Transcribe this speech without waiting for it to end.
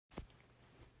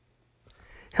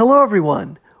Hello,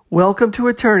 everyone. Welcome to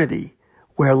Eternity,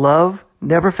 where love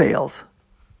never fails.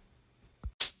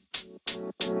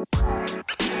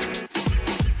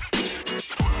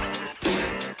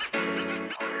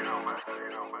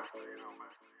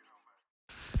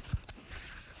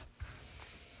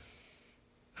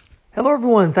 Hello,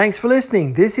 everyone. Thanks for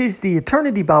listening. This is the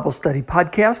Eternity Bible Study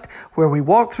Podcast, where we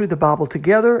walk through the Bible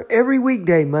together every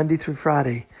weekday, Monday through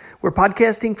Friday. We're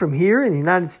podcasting from here in the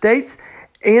United States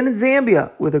and in Zambia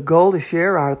with a goal to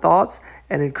share our thoughts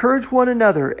and encourage one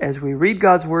another as we read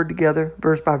God's Word together,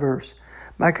 verse by verse.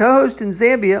 My co-host in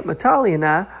Zambia, Matali, and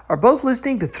I are both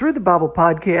listening to Through the Bible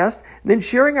podcast and then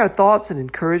sharing our thoughts and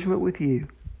encouragement with you.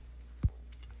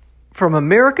 From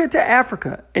America to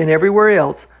Africa and everywhere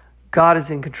else, God is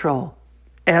in control.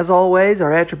 As always,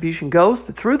 our attribution goes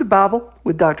to Through the Bible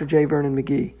with Dr. J. Vernon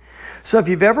McGee. So if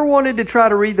you've ever wanted to try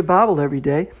to read the Bible every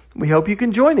day, we hope you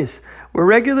can join us. We're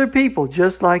regular people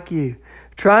just like you,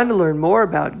 trying to learn more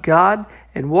about God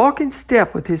and walk in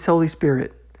step with His Holy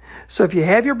Spirit. So if you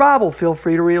have your Bible, feel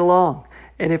free to read along.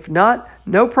 And if not,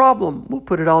 no problem. We'll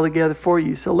put it all together for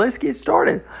you. So let's get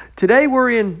started. Today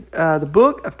we're in the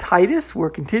book of Titus.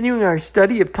 We're continuing our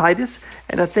study of Titus.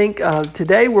 And I think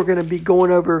today we're going to be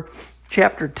going over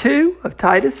chapter 2 of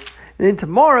Titus. And then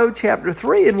tomorrow, chapter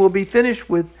 3. And we'll be finished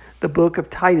with the book of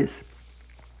Titus.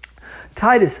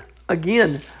 Titus,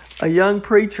 again, a young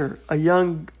preacher, a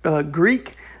young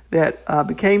Greek that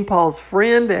became Paul's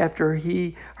friend after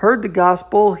he heard the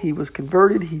gospel. He was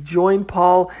converted. He joined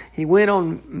Paul. He went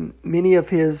on many of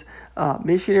his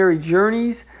missionary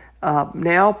journeys.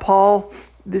 Now Paul,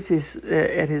 this is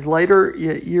at his later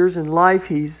years in life,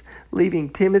 he's leaving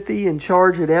Timothy in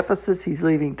charge at Ephesus. He's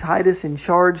leaving Titus in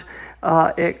charge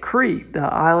at Crete, the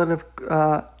island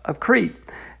of Crete.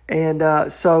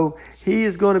 And so he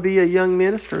is going to be a young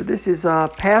minister. This is a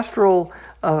pastoral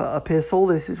epistle.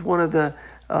 This is one of the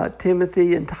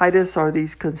Timothy and Titus are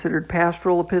these considered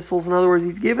pastoral epistles. In other words,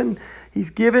 he's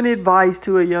given advice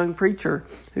to a young preacher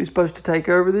who's supposed to take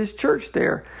over this church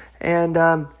there. And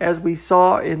as we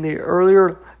saw in the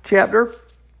earlier chapter,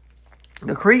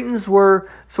 the Cretans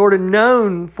were sort of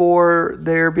known for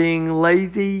their being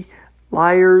lazy,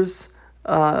 liars,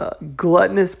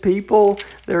 gluttonous people.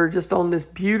 They're just on this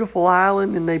beautiful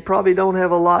island, and they probably don't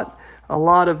have a lot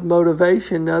of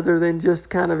motivation other than just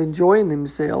kind of enjoying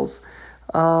themselves.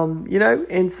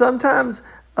 And sometimes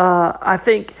I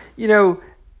think,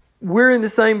 we're in the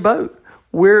same boat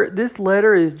where this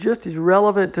letter is just as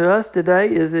relevant to us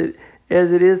today as it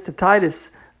is to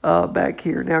Titus back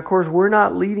here. Now, of course, we're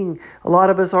not leading, a lot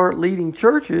of us aren't leading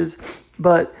churches,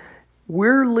 but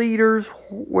we're leaders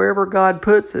wherever God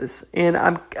puts us. And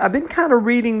I've been kind of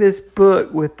reading this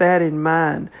book with that in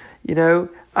mind.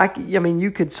 I mean,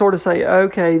 you could sort of say,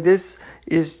 okay, this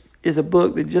is a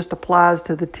book that just applies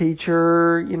to the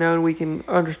teacher, and we can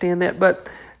understand that.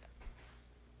 But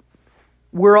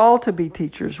we're all to be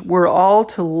teachers. We're all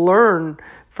to learn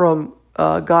from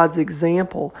God's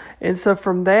example. And so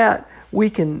from that, we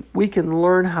can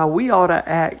learn how we ought to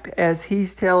act as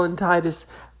He's telling Titus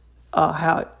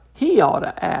how he ought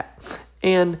to act.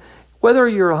 And whether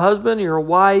you're a husband, you're a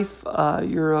wife,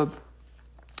 you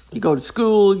go to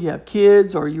school, you have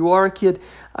kids, or you are a kid,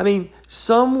 I mean,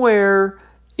 somewhere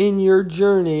in your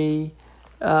journey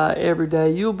every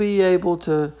day, you'll be able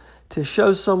to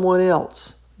show someone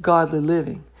else godly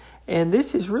living. And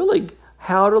this is really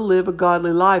how to live a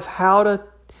godly life, how to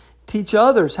teach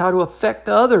others, how to affect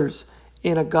others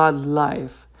in a godly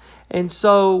life. And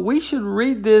so we should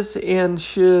read this and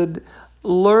should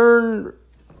learn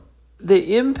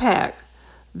the impact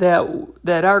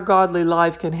that our godly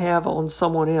life can have on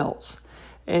someone else.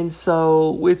 And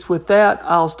so it's with that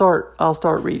I'll start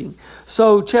reading.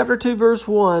 So chapter 2, verse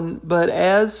 1, but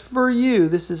as for you,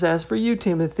 this is as for you,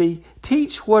 Timothy,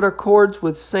 teach what accords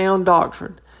with sound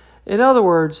doctrine. In other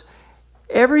words,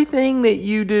 everything that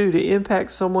you do to impact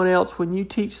someone else, when you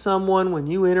teach someone, when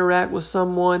you interact with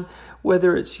someone,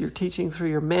 whether it's you're teaching through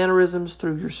your mannerisms,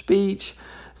 through your speech,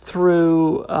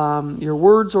 through your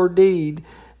words or deed,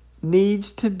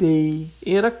 needs to be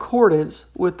in accordance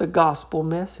with the gospel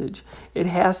message. It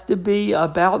has to be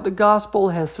about the gospel,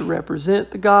 it has to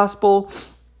represent the gospel.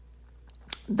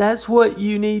 That's what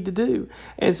you need to do.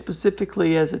 And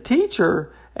specifically as a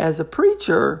teacher, as a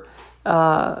preacher,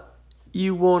 it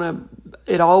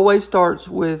always starts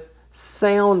with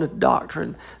sound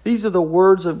doctrine. These are the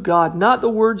words of God, not the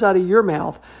words out of your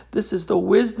mouth. This is the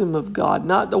wisdom of God,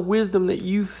 not the wisdom that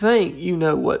you think you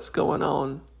know what's going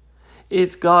on.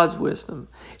 It's God's wisdom.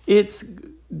 It's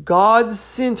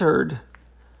God-centered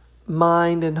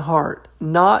mind and heart,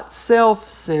 not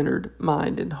self-centered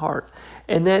mind and heart.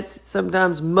 And that's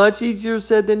sometimes much easier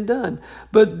said than done.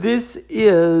 But this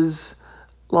is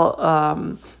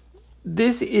the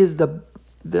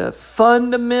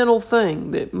fundamental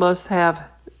thing that must have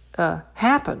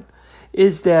happen,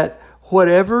 is that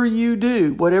whatever you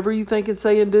do, whatever you think and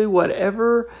say and do,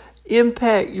 whatever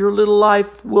impact your little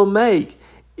life will make,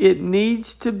 it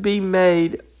needs to be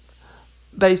made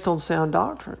based on sound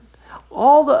doctrine.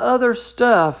 All the other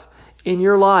stuff in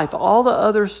your life, all the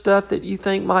other stuff that you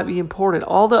think might be important,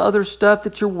 all the other stuff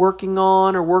that you're working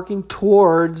on or working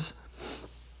towards,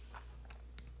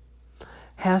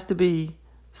 has to be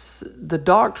the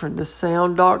doctrine, the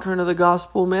sound doctrine of the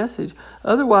gospel message.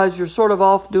 Otherwise, you're sort of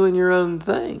off doing your own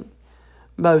thing,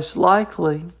 most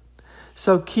likely.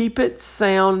 So keep it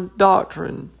sound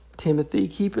doctrine, Timothy.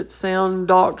 Keep it sound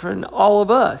doctrine, all of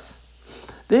us.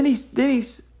 Then he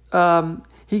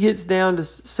gets down to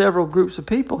several groups of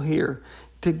people here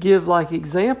to give like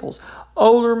examples.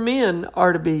 Older men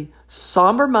are to be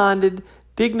somber-minded,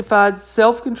 dignified,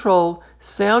 self-controlled,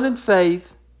 sound in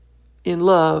faith, in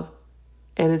love,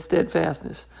 and in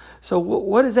steadfastness. So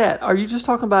what is that? Are you just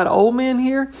talking about old men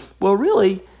here? Well,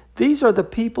 really, these are the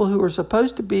people who are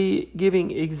supposed to be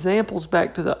giving examples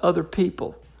back to the other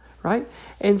people, right?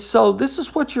 And so this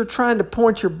is what you're trying to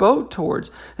point your boat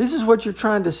towards. This is what you're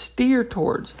trying to steer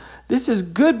towards. This is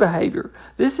good behavior.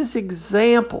 This is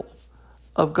example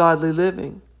of godly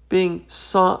living, being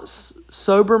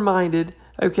sober-minded.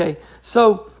 Okay,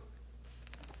 so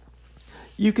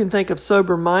you can think of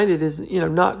sober-minded as,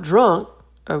 not drunk,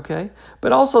 okay?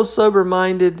 But also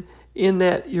sober-minded in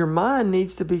that your mind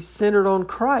needs to be centered on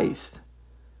Christ.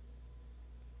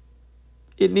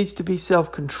 It needs to be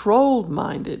self-controlled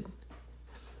minded,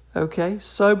 okay?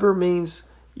 Sober means,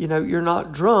 you're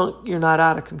not drunk, you're not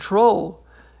out of control.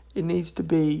 It needs to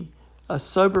be, a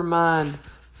sober mind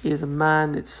is a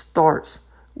mind that starts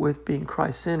with being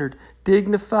Christ-centered.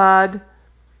 Dignified,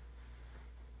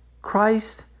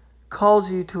 Christ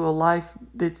calls you to a life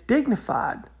that's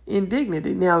dignified, in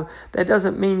dignity. Now, that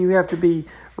doesn't mean you have to be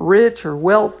rich or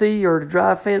wealthy or to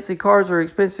drive fancy cars or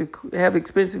have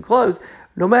expensive clothes.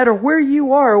 No matter where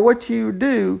you are or what you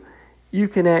do, you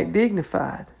can act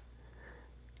dignified.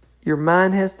 Your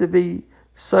mind has to be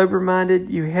sober-minded.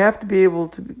 You have to be able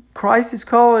to... Christ is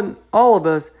calling all of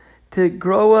us to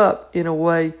grow up in a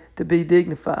way to be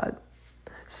dignified.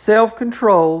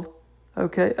 Self-controlled.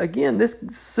 Okay, again, this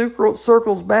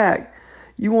circles back.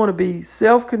 You want to be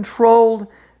self-controlled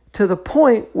to the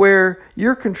point where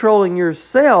you're controlling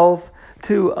yourself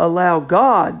to allow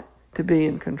God to be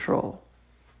in control.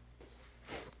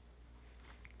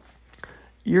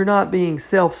 You're not being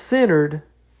self-centered,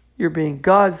 you're being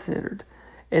God-centered.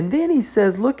 And then he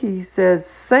says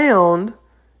sound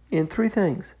in three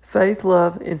things: faith,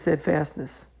 love, and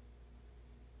steadfastness.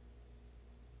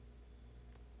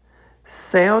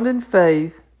 Sound in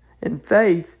faith, and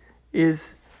faith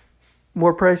is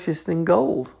more precious than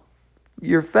gold.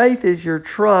 Your faith is your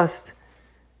trust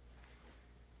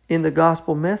in the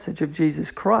gospel message of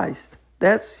Jesus Christ.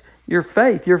 That's your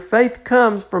faith. Your faith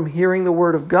comes from hearing the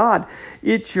word of God.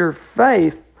 It's your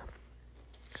faith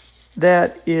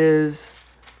that is,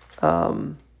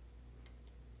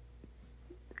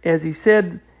 as he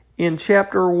said in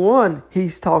chapter 1,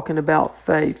 he's talking about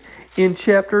faith. In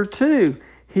chapter 2,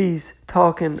 he's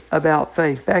talking about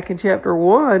faith. Back in chapter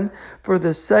 1, for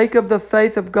the sake of the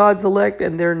faith of God's elect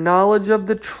and their knowledge of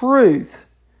the truth.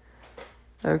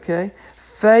 Okay?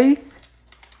 Faith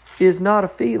is not a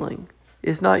feeling.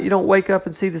 It's not, you don't wake up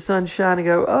and see the sun shine and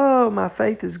go, oh, my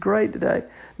faith is great today.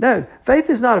 No, faith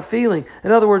is not a feeling.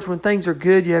 In other words, when things are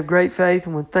good, you have great faith.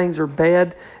 And when things are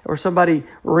bad or somebody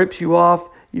rips you off,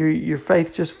 your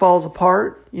faith just falls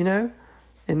apart, And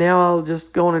now I'll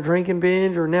just go on a drinking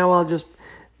binge, or now I'll just...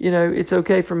 it's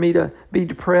okay for me to be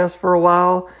depressed for a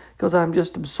while because I'm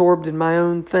just absorbed in my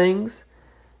own things.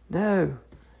 No.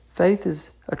 Faith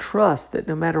is a trust that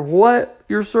no matter what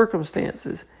your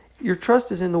circumstances, your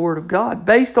trust is in the Word of God,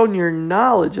 based on your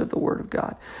knowledge of the Word of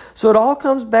God. So it all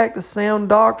comes back to sound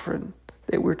doctrine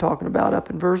that we're talking about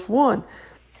up in verse 1.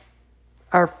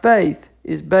 Our faith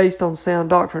is based on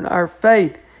sound doctrine. Our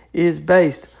faith is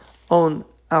based on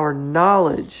our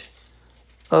knowledge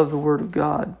of the Word of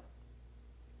God.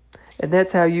 And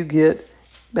that's how you get,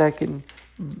 back in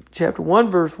chapter 1,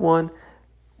 verse 1,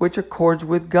 which accords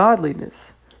with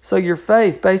godliness. So your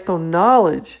faith, based on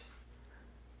knowledge,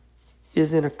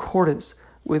 is in accordance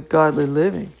with godly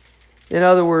living. In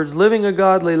other words, living a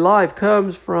godly life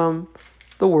comes from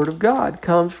the Word of God,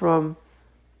 comes from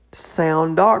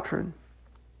sound doctrine.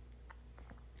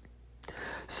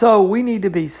 So we need to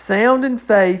be sound in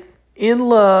faith, in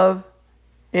love,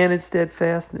 and in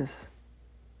steadfastness.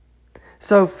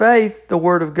 So faith, the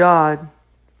Word of God,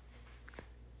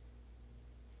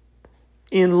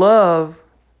 in love,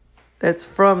 that's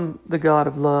from the God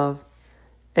of love,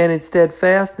 and in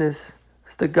steadfastness,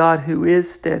 it's the God who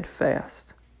is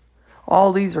steadfast.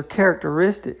 All these are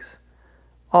characteristics.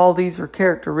 All these are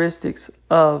characteristics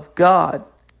of God,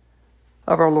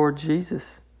 of our Lord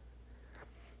Jesus.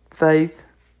 Faith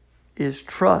is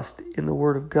trust in the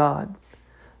Word of God.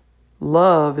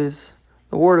 Love is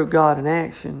the Word of God in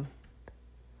action.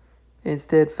 And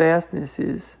steadfastness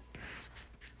is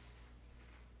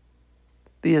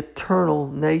the eternal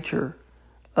nature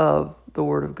of the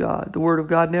Word of God. The Word of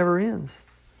God never ends.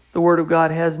 The Word of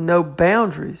God has no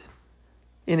boundaries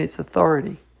in its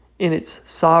authority, in its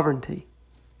sovereignty.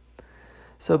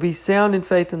 So be sound in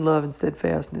faith and love and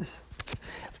steadfastness.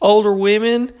 Older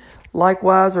women,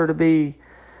 likewise, are to be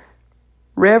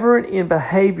reverent in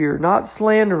behavior, not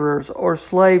slanderers or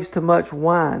slaves to much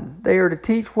wine. They are to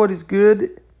teach what is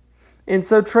good, and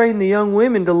so train the young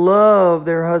women to love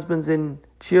their husbands and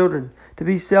children, to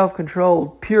be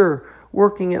self-controlled, pure,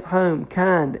 working at home,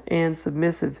 kind, and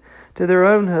submissive to their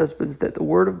own husbands, that the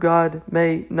word of God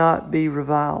may not be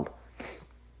reviled.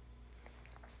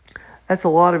 That's a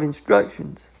lot of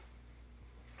instructions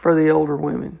for the older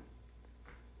women.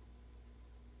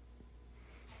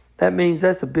 That means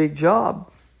that's a big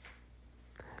job.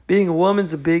 Being a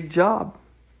woman's a big job.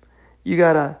 You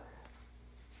got to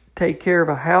take care of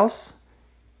a house,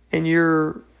 and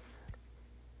you're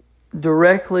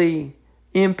directly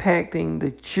impacting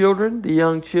the children, the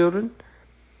young children.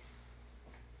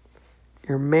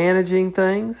 You're managing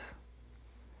things.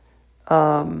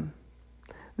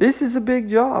 This is a big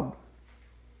job.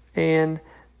 And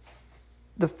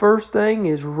the first thing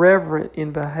is reverent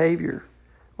in behavior.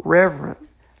 Reverent.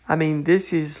 I mean,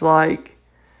 this is like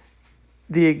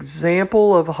the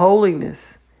example of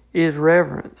holiness is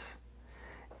reverence.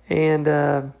 And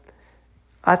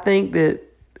I think that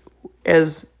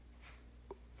as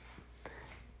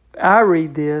I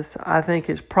read this, I think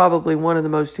it's probably one of the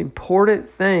most important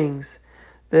things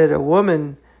that a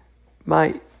woman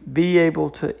might be able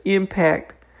to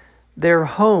impact their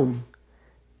home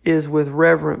is with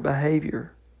reverent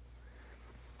behavior.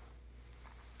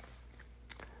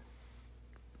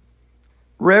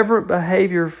 Reverent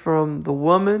behavior from the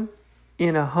woman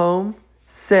in a home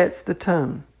sets the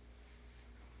tone.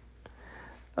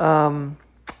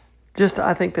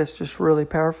 I think that's just really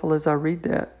powerful as I read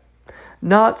that.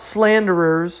 Not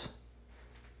slanderers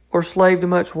or slave to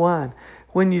much wine.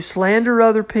 When you slander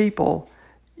other people,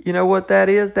 you know what that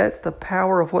is? That's the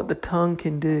power of what the tongue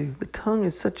can do. The tongue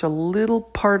is such a little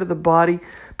part of the body,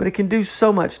 but it can do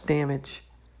so much damage.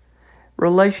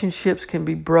 Relationships can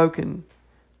be broken.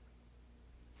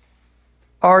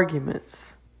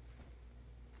 Arguments.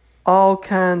 All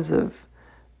kinds of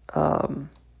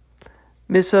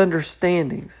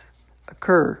misunderstandings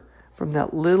occur from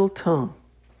that little tongue.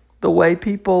 The way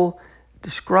people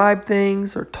describe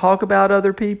things or talk about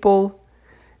other people,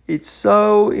 it's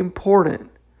so important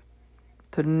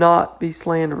to not be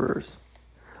slanderers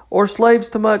or slaves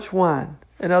to much wine.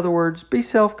 In other words, be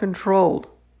self-controlled.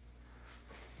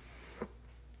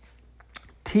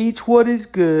 Teach what is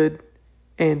good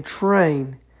and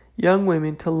train young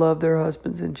women to love their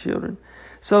husbands and children.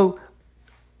 So,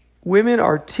 women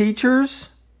are teachers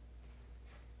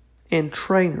and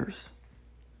trainers.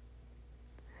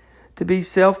 To be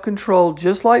self-controlled,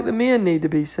 just like the men need to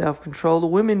be self-controlled, the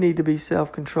women need to be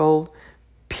self-controlled.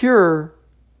 Pure,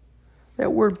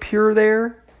 that word pure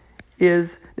there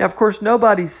is, now of course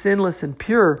nobody's sinless and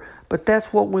pure, but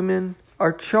that's what women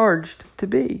are charged to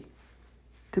be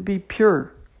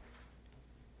pure.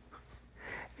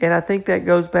 And I think that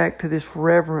goes back to this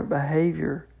reverent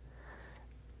behavior.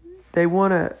 They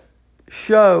want to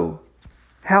show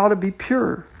how to be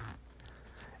pure.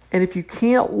 And if you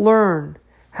can't learn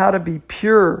how to be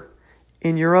pure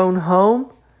in your own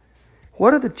home,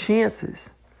 what are the chances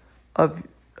of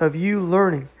you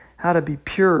learning how to be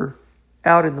pure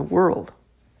out in the world?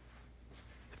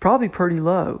 It's probably pretty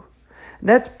low. And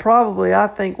that's probably, I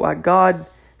think, why God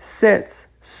sets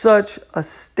such a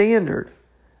standard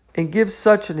and gives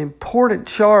such an important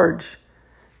charge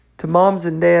to moms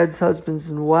and dads, husbands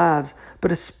and wives,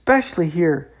 but especially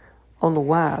here on the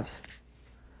wives,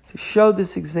 to show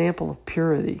this example of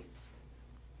purity.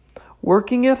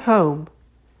 Working at home.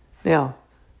 Now,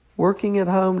 working at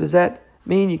home, does that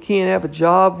mean you can't have a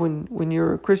job when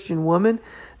you're a Christian woman?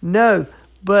 No,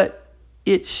 but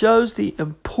it shows the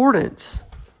importance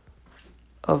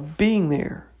of being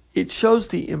there. It shows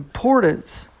the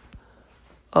importance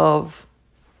of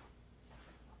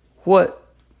what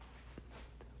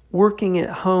working at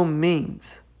home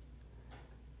means.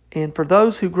 And for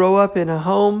those who grow up in a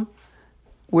home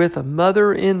with a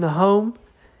mother in the home,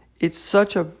 it's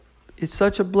such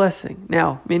a blessing.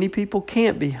 Now, many people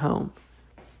can't be home.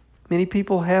 Many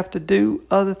people have to do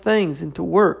other things and to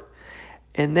work.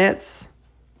 And that's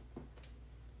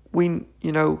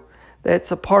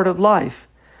a part of life.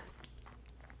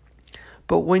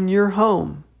 But when you're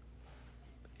home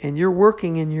and you're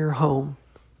working in your home,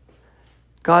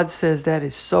 God says that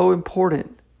is so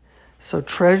important. So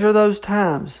treasure those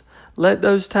times. Let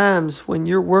those times when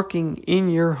you're working in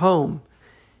your home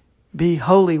be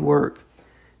holy work.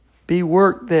 Be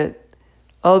work that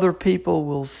other people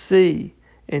will see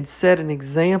and set an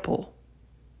example.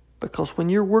 Because when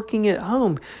you're working at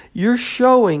home, you're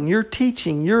showing, you're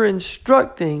teaching, you're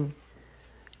instructing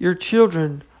your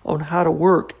children on how to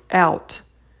work out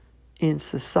in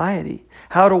society,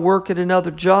 how to work at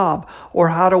another job, or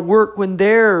how to work when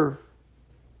they're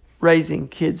raising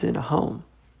kids in a home.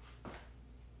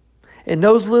 And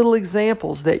those little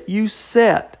examples that you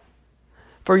set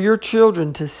for your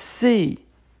children to see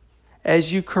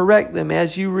as you correct them,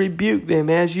 as you rebuke them,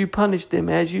 as you punish them,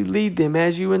 as you lead them,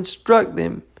 as you instruct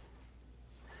them,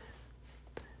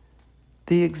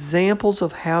 the examples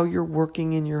of how you're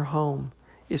working in your home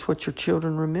is what your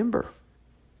children remember.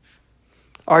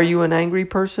 Are you an angry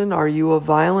person? Are you a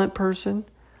violent person?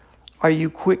 Are you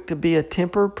quick to be a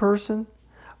tempered person?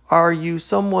 Are you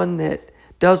someone that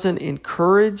doesn't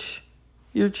encourage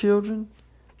your children?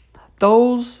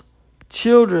 Those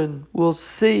children will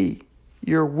see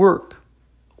your work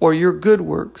or your good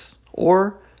works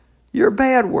or your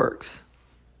bad works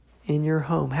in your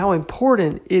home. How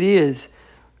important it is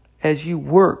as you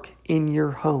work in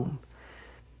your home.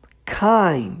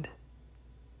 Kind.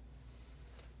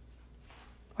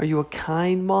 Are you a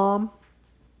kind mom?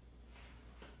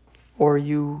 Or are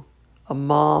you a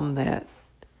mom that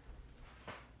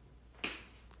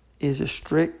is a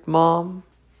strict mom?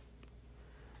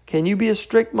 Can you be a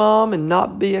strict mom and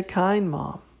not be a kind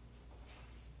mom?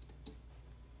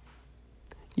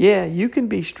 Yeah, you can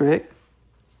be strict.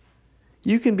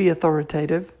 You can be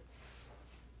authoritative.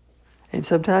 And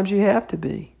sometimes you have to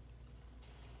be.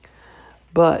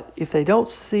 But if they don't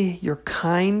see your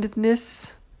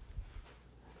kindness,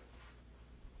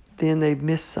 then they've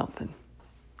missed something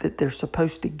that they're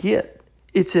supposed to get.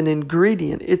 It's an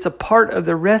ingredient. It's a part of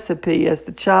the recipe as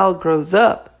the child grows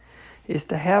up, is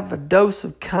to have a dose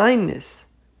of kindness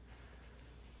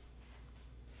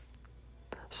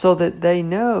so that they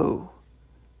know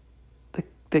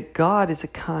that God is a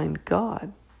kind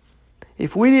God.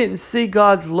 If we didn't see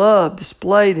God's love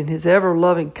displayed in His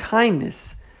ever-loving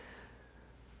kindness,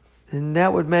 then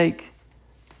that would make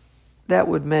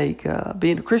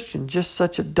being a Christian just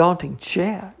such a daunting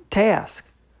task.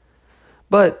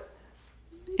 But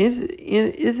isn't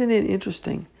it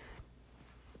interesting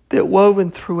that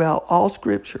woven throughout all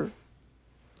Scripture,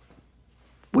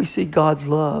 we see God's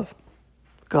love,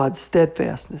 God's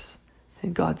steadfastness,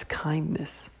 and God's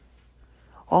kindness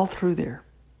all through there.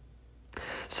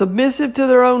 Submissive to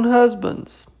their own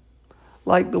husbands,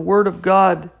 like the Word of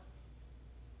God,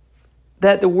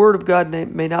 that the Word of God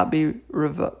may not be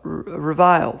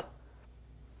reviled.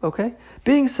 Okay?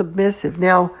 Being submissive.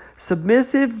 Now,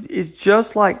 submissive is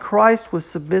just like Christ was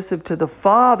submissive to the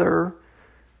Father,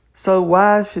 so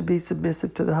wives should be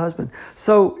submissive to the husband.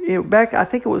 So back, I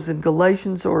think it was in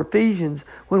Galatians or Ephesians,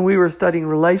 when we were studying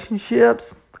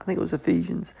relationships, I think it was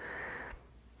Ephesians,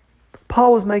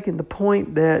 Paul was making the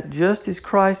point that just as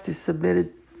Christ is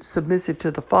submissive to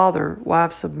the Father,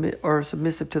 wives are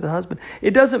submissive to the husband.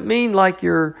 It doesn't mean like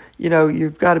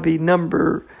you've got to be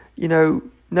number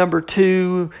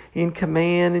 2 in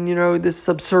command and this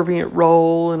subservient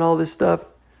role and all this stuff.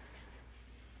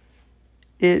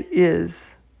 It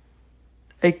is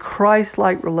a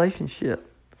Christ-like relationship.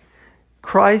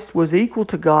 Christ was equal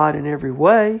to God in every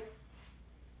way.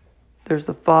 There's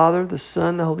the Father, the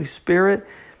Son, the Holy Spirit.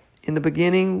 In the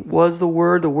beginning was the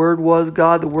Word was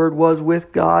God, the Word was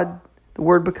with God. The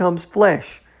Word becomes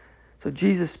flesh. So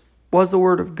Jesus was the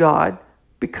Word of God,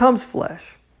 becomes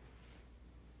flesh.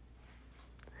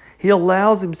 He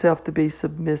allows Himself to be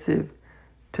submissive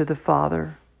to the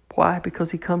Father. Why? Because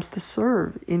He comes to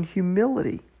serve in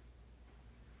humility.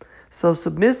 So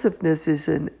submissiveness is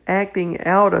an acting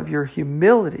out of your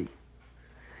humility.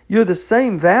 You're the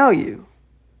same value.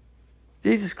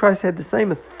 Jesus Christ had the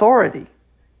same authority,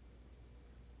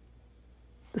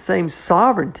 the same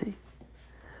sovereignty,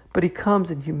 but He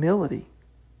comes in humility.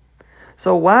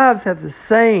 So wives have the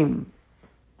same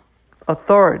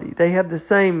authority. They have the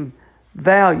same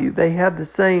value. They have the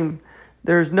same,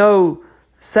 there's no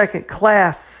second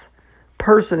class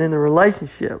person in the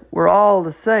relationship. We're all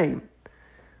the same.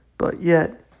 But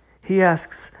yet, he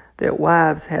asks that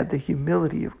wives have the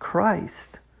humility of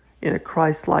Christ in a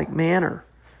Christ-like manner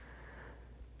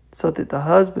so that the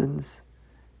husbands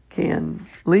can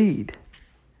lead.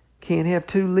 Can't have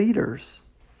two leaders.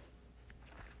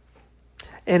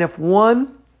 And if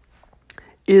one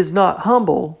is not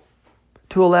humble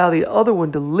to allow the other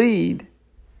one to lead,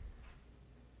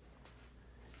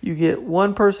 you get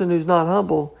one person who's not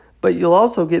humble, but you'll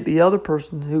also get the other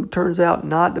person who turns out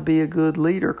not to be a good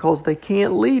leader because they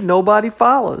can't lead. Nobody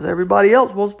follows. Everybody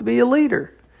else wants to be a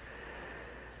leader.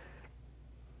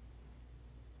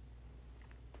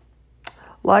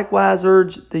 Likewise,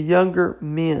 urge the younger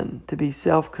men to be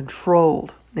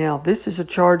self-controlled. Now, this is a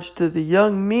charge to the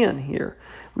young men here.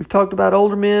 We've talked about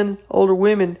older men, older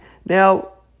women, now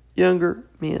younger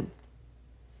men.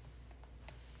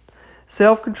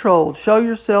 Self-controlled. Show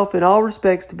yourself in all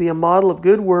respects to be a model of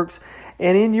good works,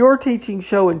 and in your teaching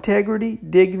show integrity,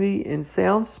 dignity, and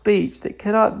sound speech that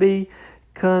cannot be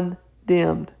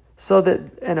condemned, so that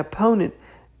an opponent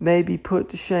may be put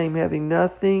to shame, having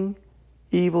nothing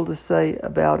evil to say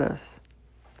about us.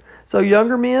 So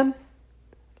younger men,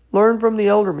 learn from the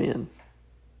older men.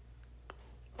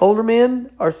 Older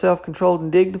men are self-controlled and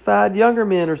dignified. Younger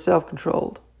men are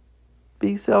self-controlled.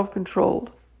 Be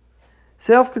self-controlled.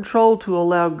 Self-control to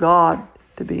allow God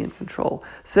to be in control.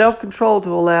 Self-control to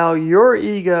allow your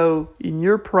ego and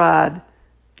your pride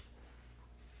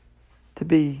to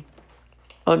be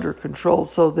under control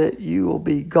so that you will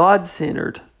be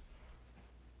God-centered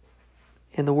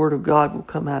and the Word of God will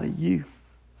come out of you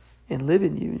and live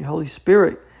in you. And the Holy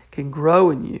Spirit can grow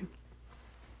in you.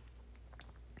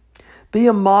 Be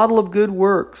a model of good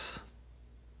works.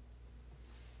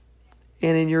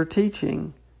 And in your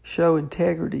teaching, show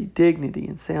integrity, dignity,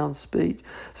 and sound speech.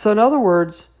 So in other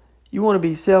words, you want to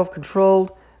be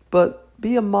self-controlled, but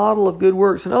be a model of good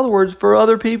works. In other words, for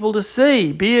other people to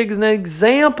see. Be an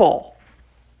example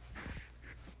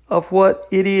of what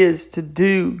it is to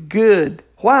do good.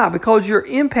 Why? Because you're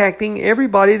impacting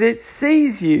everybody that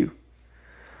sees you.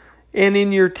 And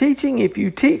in your teaching, if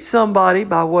you teach somebody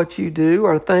by what you do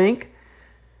or think,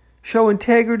 show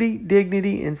integrity,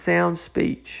 dignity, and sound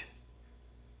speech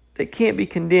that can't be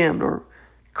condemned or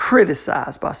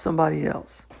criticized by somebody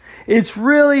else. It's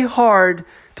really hard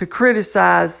to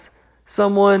criticize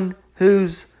someone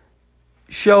who's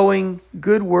showing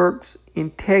good works,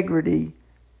 integrity,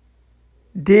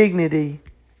 dignity,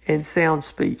 and sound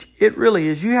speech. It really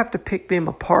is. You have to pick them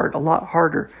apart a lot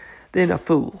harder than a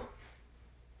fool.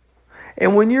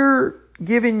 And when you're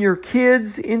giving your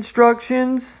kids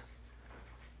instructions,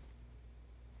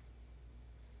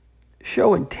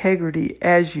 show integrity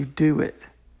as you do it.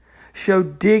 Show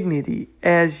dignity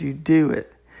as you do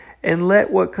it. And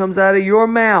let what comes out of your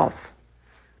mouth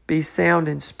be sound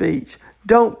in speech.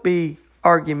 Don't be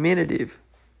argumentative.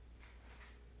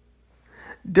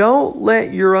 Don't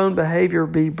let your own behavior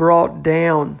be brought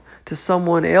down to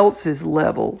someone else's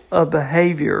level of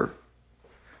behavior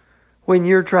when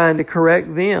you're trying to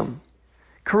correct them.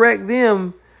 Correct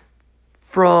them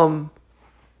from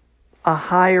a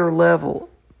higher level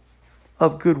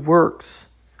of good works,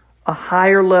 a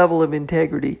higher level of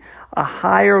integrity, a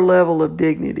higher level of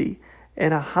dignity,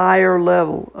 and a higher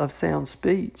level of sound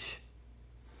speech.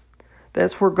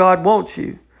 That's where God wants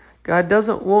you. God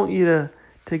doesn't want you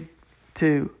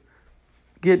to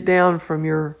get down from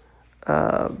your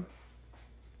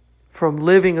from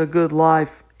living a good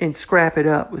life and scrap it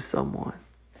up with someone.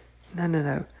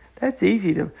 No. That's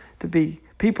easy to be.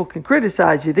 People can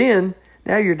criticize you then.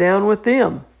 Now you're down with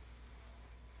them.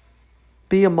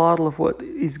 Be a model of what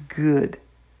is good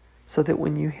so that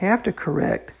when you have to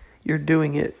correct, you're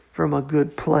doing it from a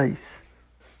good place.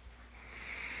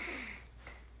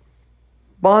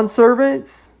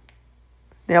 Bondservants.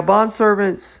 Now,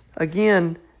 bondservants,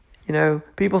 again,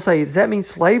 people say, does that mean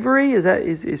slavery?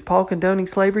 Is Paul condoning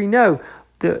slavery? No.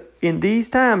 In these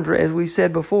times, as we've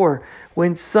said before,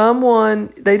 when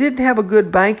they didn't have a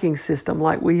good banking system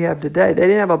like we have today. They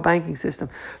didn't have a banking system.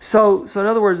 So in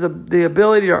other words, the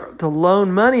ability to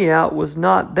loan money out was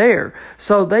not there.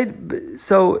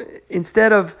 So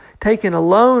instead of taking a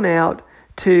loan out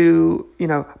to,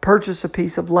 purchase a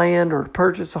piece of land or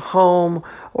purchase a home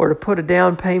or to put a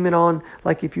down payment on,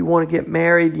 like if you want to get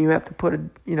married, you have to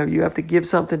you have to give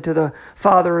something to the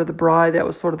father of the bride. That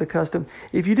was sort of the custom.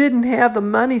 If you didn't have the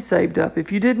money saved up,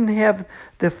 if you didn't have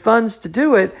the funds to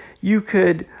do it, you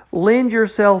could lend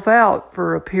yourself out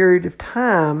for a period of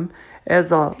time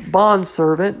as a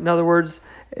bondservant. In other words,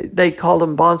 they called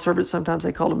them bondservants. Sometimes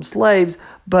they called them slaves.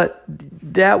 But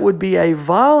that would be a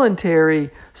voluntary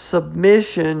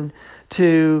submission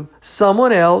to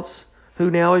someone else who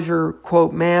now is your,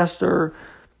 quote, master,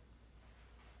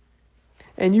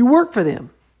 and you work for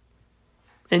them.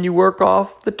 And you work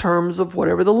off the terms of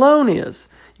whatever the loan is.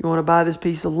 You want to buy this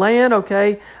piece of land?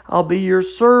 Okay, I'll be your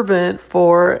servant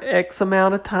for X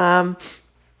amount of time.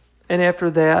 And after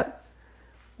that,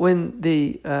 when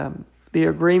the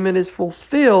agreement is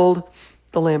fulfilled,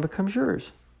 the land becomes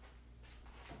yours.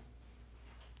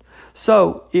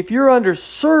 So if you're under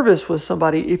service with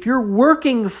somebody, if you're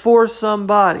working for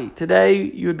somebody, today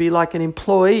you would be like an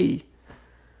employee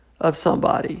of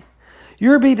somebody.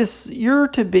 You're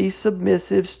to be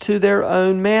submissive to their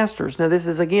own masters. Now this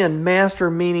is again,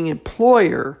 master meaning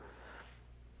employer.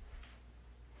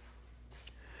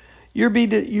 You're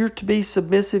to be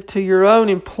submissive to your own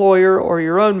employer or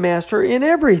your own master in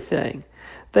everything.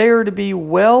 They are to be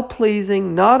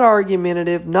well-pleasing, not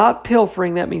argumentative, not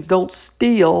pilfering. That means don't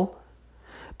steal,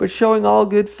 but showing all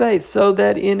good faith, so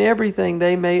that in everything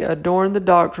they may adorn the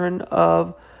doctrine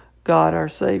of God our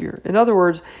Savior. In other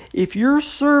words, if you're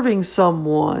serving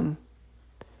someone,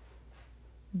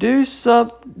 be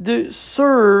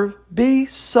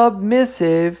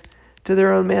submissive to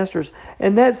their own masters.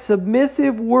 And that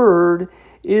submissive word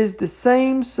is the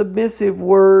same submissive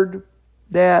word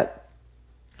that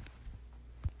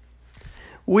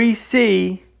we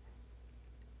see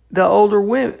the older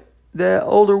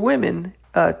women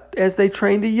as they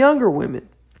train the younger women.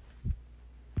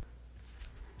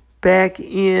 Back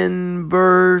in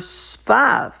verse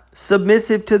 5,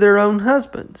 submissive to their own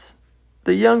husbands.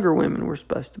 The younger women were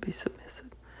supposed to be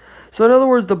submissive. So in other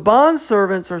words, the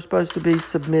bondservants are supposed to be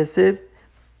submissive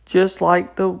just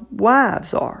like the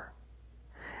wives are.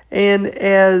 And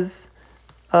as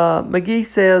McGee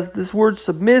says, this word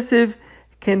submissive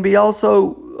can be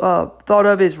also thought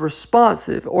of as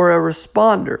responsive or a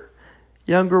responder.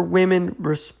 Younger women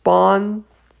respond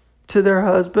to their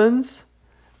husbands.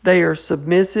 They are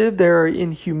submissive. They are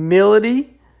in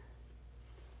humility.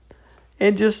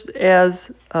 And just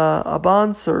as a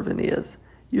bondservant is,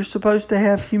 you're supposed to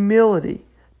have humility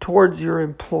towards your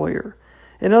employer.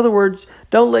 In other words,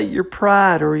 don't let your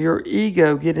pride or your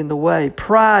ego get in the way.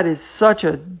 Pride is such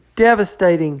a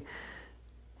devastating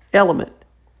element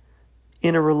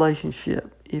in a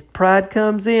relationship. If pride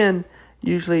comes in,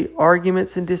 usually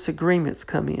arguments and disagreements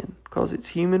come in because it's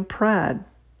human pride.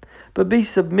 But be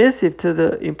submissive to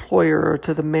the employer or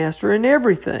to the master in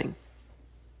everything.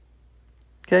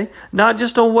 Okay? Not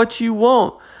just on what you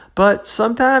want, but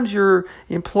sometimes your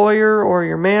employer or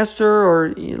your master,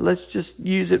 or let's just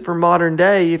use it for modern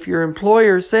day, if your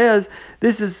employer says,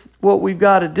 this is what we've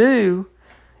got to do,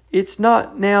 it's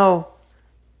not now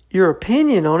your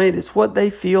opinion on it, it's what they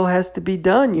feel has to be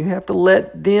done. You have to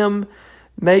let them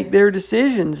make their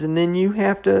decisions, and then you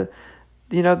have to,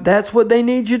 that's what they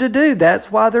need you to do.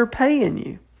 That's why they're paying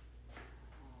you.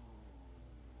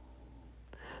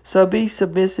 So be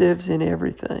submissive in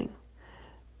everything.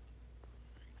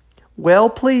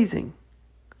 Well-pleasing,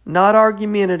 not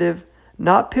argumentative,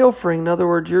 not pilfering. In other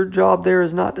words, your job there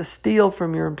is not to steal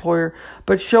from your employer,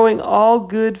 but showing all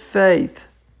good faith,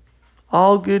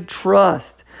 all good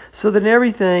trust, so that in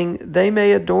everything they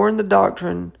may adorn the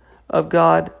doctrine of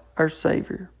God our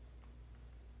Savior.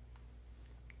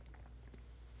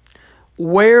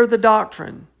 Wear the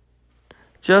doctrine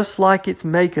just like it's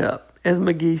makeup, as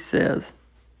McGee says.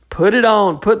 Put it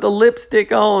on. Put the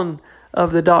lipstick on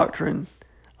of the doctrine.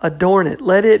 Adorn it.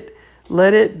 Let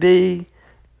it be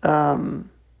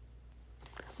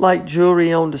like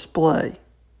jewelry on display.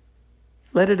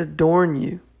 Let it adorn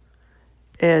you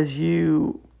as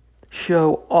you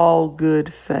show all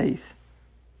good faith.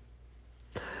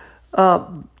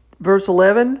 Verse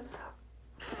 11,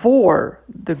 for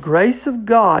the grace of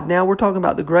God. Now we're talking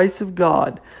about the grace of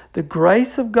God. The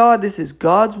grace of God, this is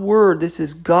God's word. This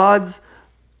is God's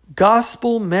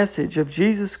gospel message of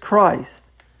Jesus Christ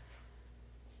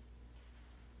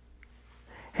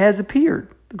has appeared.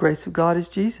 The grace of God is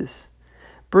Jesus,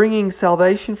 bringing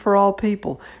salvation for all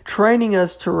people, training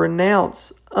us to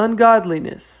renounce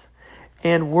ungodliness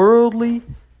and worldly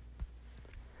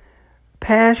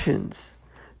passions,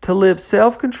 to live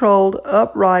self-controlled,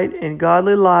 upright, and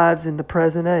godly lives in the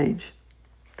present age.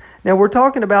 Now we're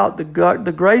talking about the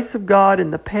grace of God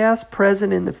in the past,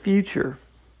 present, and the future.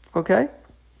 Okay?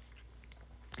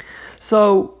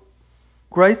 So,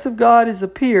 grace of God has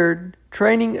appeared,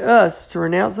 training us to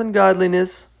renounce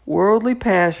ungodliness, worldly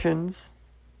passions.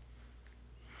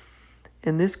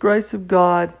 And this grace of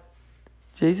God,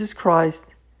 Jesus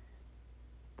Christ,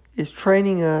 is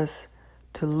training us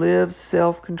to live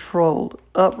self-controlled,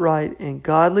 upright, and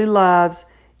godly lives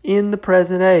in the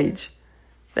present age.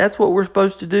 That's what we're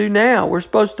supposed to do now. We're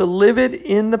supposed to live it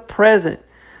in the present.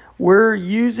 We're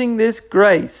using this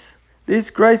grace This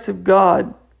grace of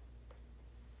God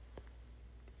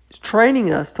is training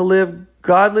us to live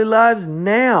godly lives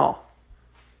now.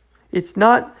 It's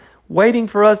not waiting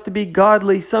for us to be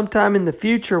godly sometime in the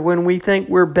future when we think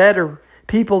we're better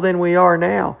people than we are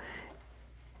now.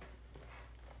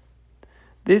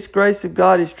 This grace of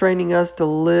God is training us to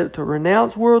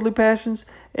renounce worldly passions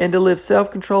and to live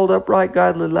self-controlled, upright,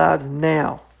 godly lives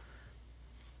now.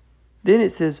 Then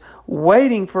it says,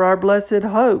 waiting for our blessed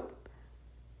hope.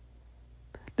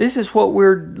 This is what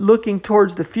we're looking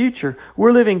towards the future.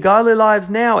 We're living godly lives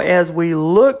now as we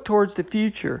look towards the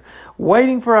future,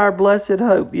 waiting for our blessed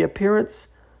hope, the appearance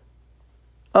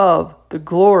of the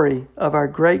glory of our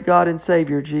great God and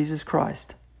Savior, Jesus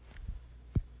Christ.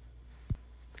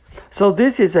 So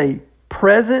this is a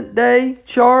present day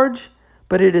charge,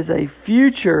 but it is a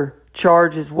future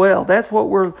charge as well. That's what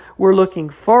we're looking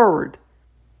forward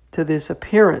to, this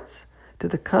appearance, to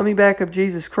the coming back of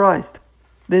Jesus Christ.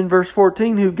 Then verse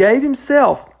 14, who gave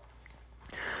himself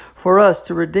for us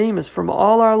to redeem us from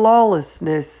all our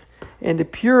lawlessness and to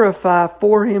purify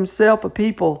for himself a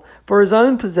people for his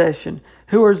own possession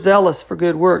who are zealous for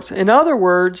good works. In other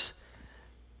words,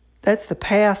 that's the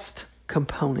past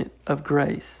component of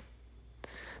grace.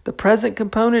 The present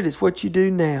component is what you do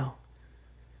now.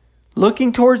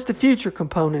 Looking towards the future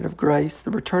component of grace,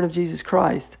 the return of Jesus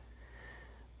Christ,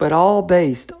 but all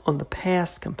based on the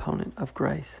past component of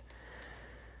grace.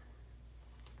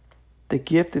 The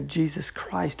gift of Jesus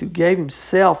Christ who gave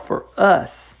himself for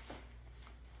us.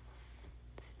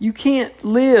 You can't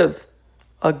live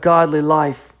a godly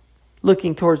life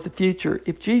looking towards the future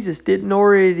if Jesus didn't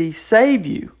already save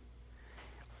you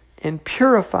and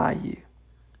purify you.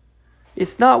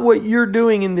 It's not what you're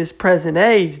doing in this present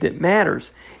age that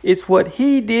matters. It's what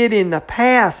he did in the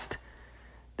past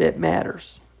that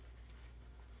matters.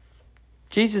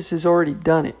 Jesus has already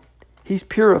done it. He's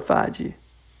purified you.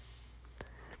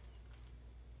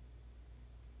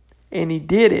 And he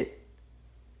did it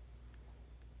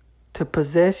to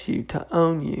possess you, to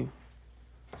own you,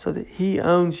 so that he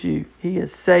owns you. He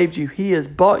has saved you. He has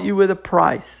bought you with a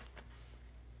price.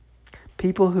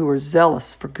 People who are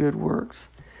zealous for good works.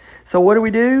 So what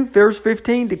do? Verse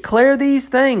 15, declare these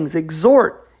things,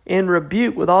 exhort and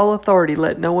rebuke with all authority.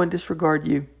 Let no one disregard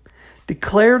you.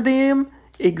 Declare them,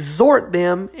 exhort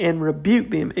them, and rebuke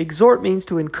them. Exhort means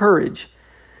to encourage.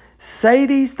 Say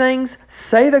these things.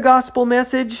 Say the gospel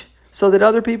message so that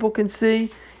other people can see.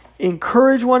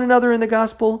 Encourage one another in the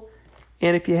gospel.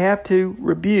 And if you have to,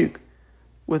 rebuke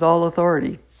with all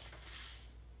authority.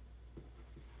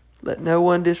 Let no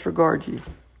one disregard you.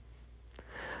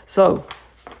 So,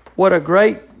 what a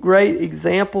great, great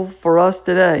example for us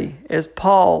today as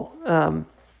Paul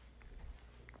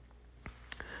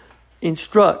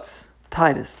instructs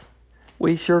Titus.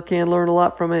 We sure can learn a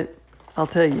lot from it. I'll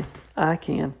tell you, I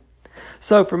can.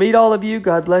 So from me to all of you,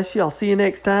 God bless you. I'll see you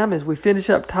next time as we finish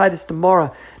up Titus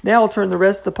tomorrow. Now I'll turn the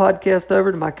rest of the podcast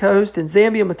over to my co-host in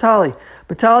Zambia, Matali.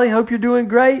 Matali, hope you're doing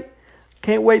great.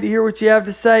 Can't wait to hear what you have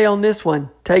to say on this one.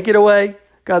 Take it away.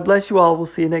 God bless you all. We'll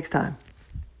see you next time.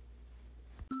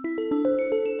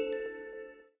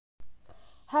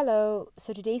 Hello,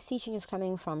 so today's teaching is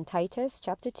coming from Titus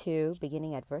chapter 2,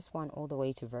 beginning at verse 1 all the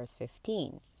way to verse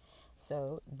 15.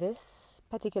 So this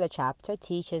particular chapter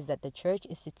teaches that the church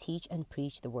is to teach and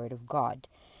preach the word of God.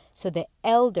 So the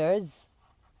elders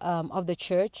of the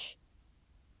church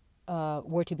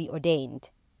were to be ordained.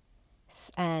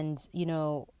 And,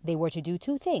 they were to do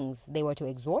two things. They were to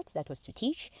exhort, that was to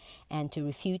teach, and to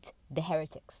refute the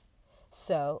heretics.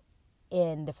 So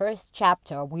in the first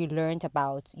chapter, we learned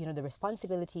about, the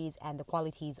responsibilities and the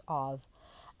qualities of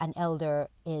an elder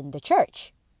in the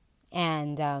church.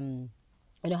 And,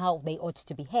 how they ought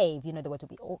to behave. They were to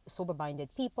be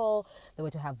sober-minded people. They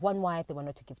were to have one wife. They were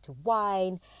not to give to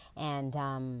wine. And,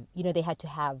 they had to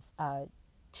have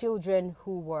children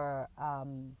who were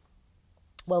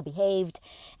well-behaved,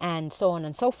 and so on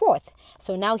and so forth.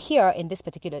 So now here in this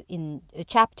particular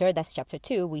chapter, that's chapter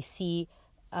 2, we see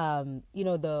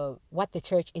what the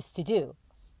church is to do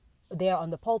there on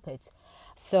the pulpit.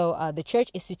 So the church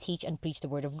is to teach and preach the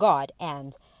word of God.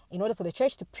 And in order for the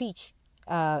church to preach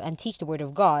and teach the word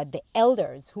of God, the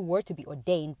elders who were to be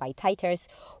ordained by Titus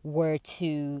were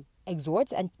to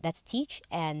exhort, and that's teach.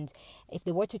 And if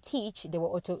they were to teach, they were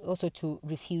also to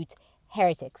refute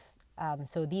heretics.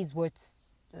 So these words,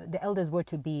 the elders were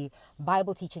to be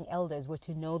Bible teaching elders, were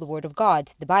to know the word of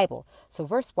God, the Bible. So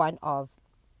verse 1 of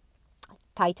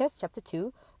Titus chapter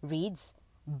 2 reads,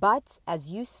 but as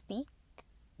you speak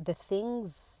the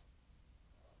things,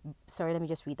 let me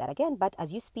just read that again. But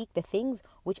as you speak the things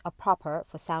which are proper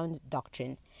for sound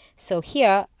doctrine. So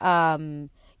here,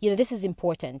 this is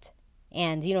important.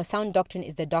 And, sound doctrine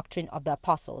is the doctrine of the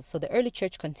apostles. So the early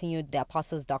church continued the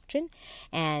apostles' doctrine.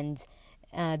 And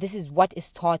this is what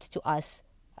is taught to us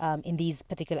in these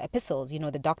particular epistles.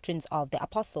 The doctrines of the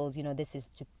apostles. This is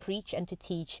to preach and to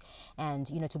teach and,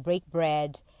 to break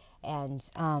bread. And,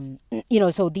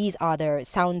 so these are the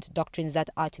sound doctrines that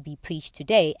are to be preached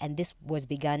today. And this was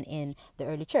begun in the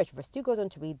early church. Verse 2 goes on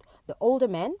to read, the older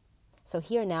men. So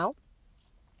here now,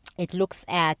 it looks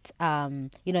at, a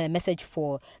message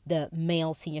for the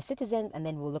male senior citizen, and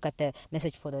then we'll look at the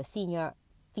message for the senior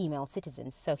female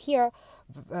citizens. So here,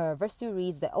 verse 2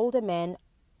 reads, the older men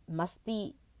must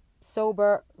be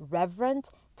sober, reverent,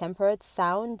 temperate,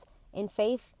 sound in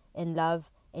faith, in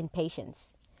love, in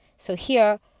patience. So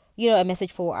here, a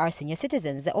message for our senior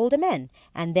citizens, the older men.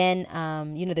 And then,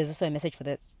 there's also a message for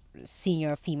the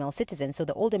senior female citizens. So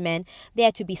the older men, they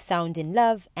are to be sound in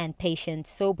love and patient,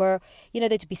 sober. They're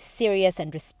to be serious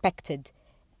and respected,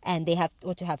 and they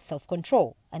ought to have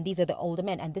self-control. And these are the older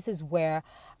men. And this is where,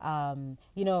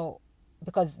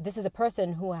 because this is a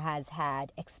person who has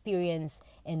had experience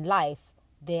in life.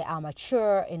 They are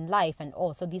mature in life and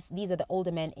all. So these are the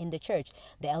older men in the church,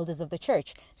 the elders of the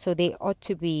church. So they ought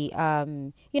to be,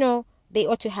 they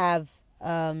ought to have,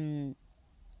 they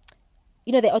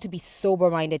ought to be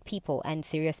sober-minded people and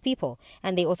serious people.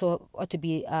 And they also ought to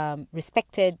be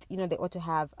respected. They ought to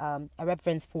have a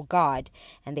reverence for God,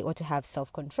 and they ought to have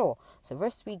self-control. So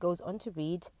verse 3 goes on to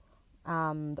read,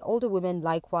 the older women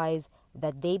likewise,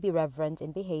 that they be reverent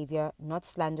in behavior, not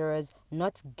slanderers,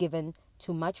 not given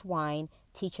to much wine,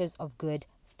 teachers of good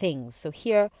things. So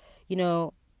here,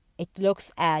 it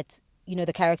looks at,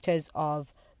 the characters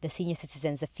of the senior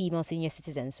citizens, the female senior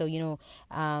citizens. So,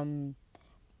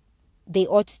 they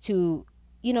ought to,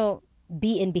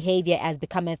 be in behavior as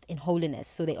becometh in holiness.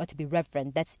 So they ought to be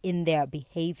reverent. That's in their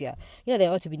behavior. They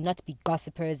ought to be not to be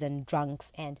gossipers and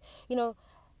drunks. And,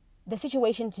 the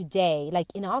situation today, like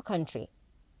in our country,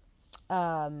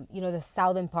 the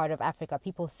southern part of Africa,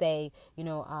 people say,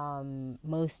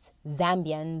 most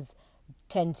Zambians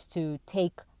tend to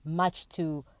take much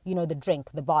to, the drink,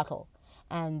 the bottle.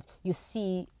 And you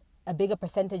see a bigger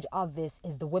percentage of this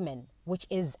is the women, which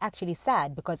is actually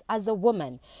sad, because as a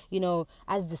woman,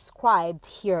 as described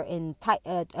here in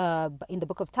the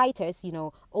book of Titus,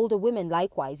 older women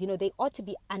likewise, they ought to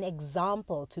be an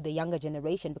example to the younger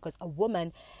generation, because a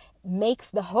woman makes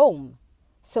the home.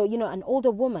 So, an older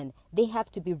woman, they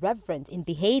have to be reverent in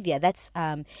behavior. That's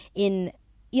in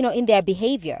their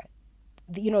behavior.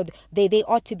 They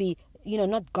ought to be,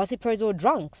 not gossipers or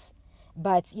drunks.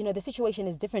 But, the situation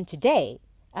is different today.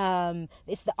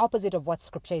 It's the opposite of what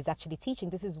scripture is actually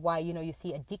teaching. This is why, you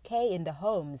see a decay in the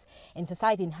homes, in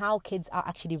society, in how kids are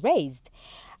actually raised.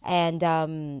 And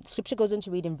scripture goes on to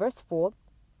read in verse 4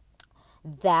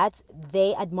 that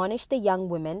they admonish the young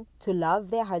women to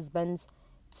love their husbands,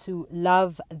 to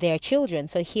love their children.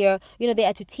 So here, they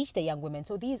are to teach the young women.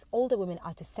 So these older women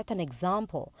are to set an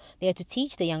example. They are to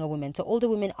teach the younger women. So older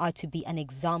women are to be an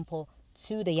example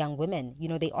to the young women.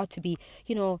 They ought to be,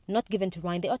 not given to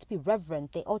wine. They ought to be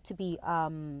reverent. They ought to be,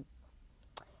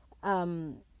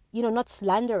 not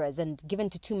slanderers and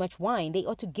given to too much wine. They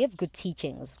ought to give good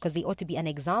teachings, because they ought to be an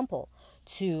example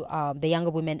to the younger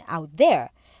women out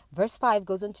there. Verse 5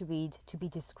 goes on to read, to be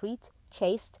discreet,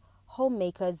 chaste,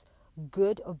 homemakers,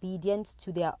 good, obedient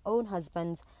to their own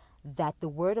husbands, that the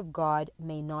word of God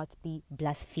may not be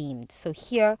blasphemed. So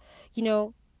here,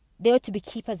 they ought to be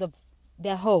keepers of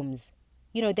their homes.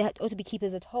 They ought to be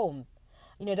keepers at home.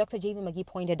 Dr. J.V. McGee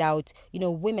pointed out,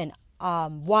 women,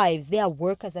 wives, they are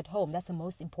workers at home. That's the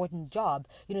most important job.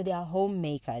 They are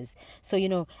homemakers. So,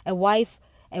 a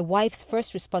wife's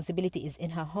first responsibility is in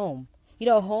her home.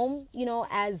 Home,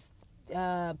 as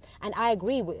and I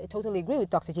totally agree with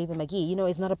Dr. J.V. McGee.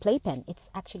 It's not a playpen. It's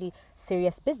actually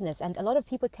serious business. And a lot of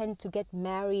people tend to get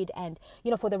married and,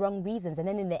 for the wrong reasons. And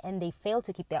then in the end, they fail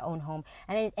to keep their own home.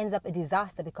 And then it ends up a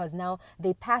disaster, because now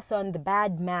they pass on the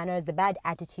bad manners, the bad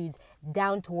attitudes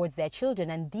down towards their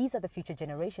children. And these are the future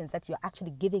generations that you're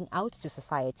actually giving out to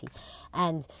society.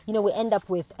 And, we end up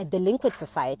with a delinquent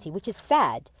society, which is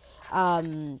sad.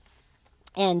 Women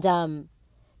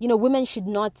should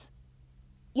not...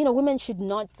 women should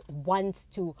not want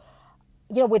to,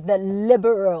 with the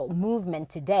liberal movement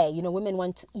today, women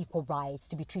want equal rights,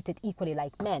 to be treated equally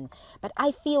like men. But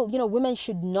I feel, women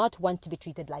should not want to be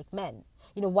treated like men.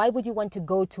 Why would you want to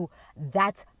go to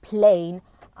that plane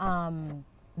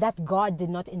that God did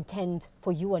not intend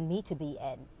for you and me to be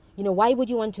in? Why would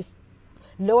you want to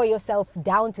lower yourself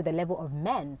down to the level of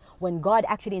men when God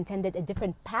actually intended a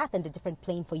different path and a different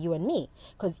plane for you and me.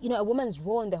 Because, a woman's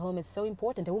role in the home is so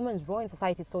important. A woman's role in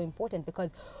society is so important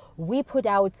because we put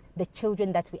out the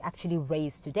children that we actually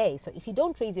raise today. So if you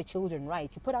don't raise your children right,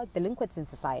 you put out delinquents in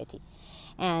society.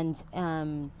 And,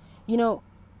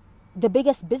 the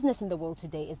biggest business in the world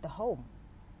today is the home.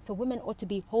 So women ought to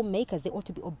be homemakers. They ought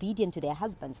to be obedient to their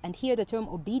husbands. And here the term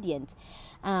obedient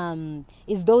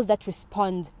is those that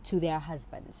respond to their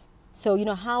husbands. So,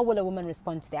 how will a woman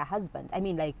respond to their husband? I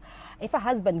mean, like, if a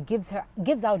husband gives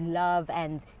out love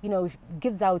and,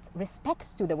 gives out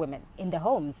respect to the women in the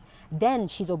homes, then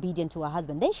she's obedient to her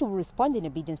husband. Then she will respond in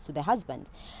obedience to the husband.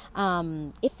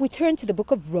 If we turn to the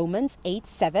book of Romans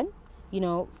 8:7,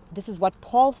 this is what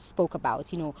Paul spoke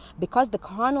about, because a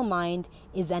carnal mind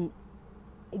is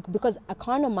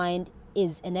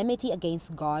enmity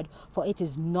against God, for it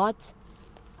is not,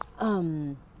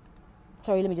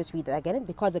 let me just read that again.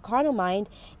 Because the carnal mind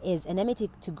is enmity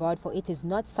to God, for it is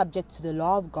not subject to the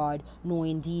law of God, nor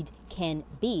indeed can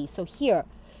be. So here,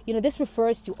 this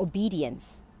refers to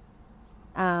obedience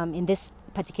in this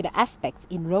particular aspect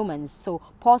in Romans. So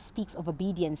Paul speaks of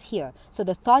obedience here. So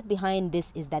the thought behind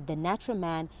this is that the natural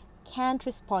man can't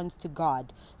respond to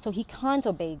God. So he can't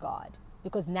obey God.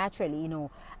 Because naturally,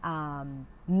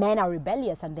 men are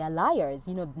rebellious and they're liars.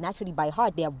 Naturally by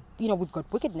heart, they are, we've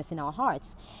got wickedness in our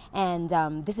hearts. And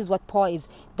this is what Paul is,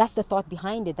 that's the thought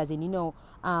behind it, as in,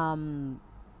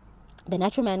 the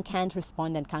natural man can't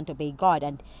respond and can't obey God.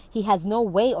 And he has no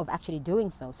way of actually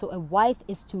doing so. So a wife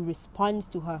is to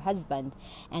respond to her husband,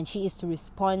 and she is to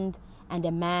respond, and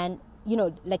a man,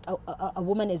 like a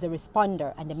woman is a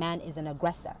responder and a man is an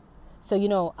aggressor. So,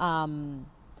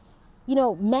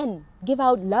 men, give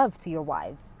out love to your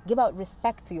wives. Give out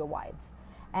respect to your wives.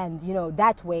 And,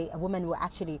 that way a woman will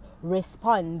actually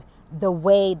respond the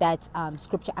way that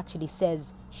Scripture actually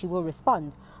says she will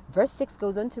respond. Verse 6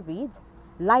 goes on to read,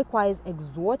 likewise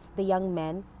exhorts the young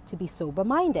men to be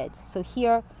sober-minded. So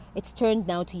here it's turned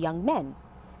now to young men.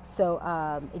 So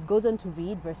it goes on to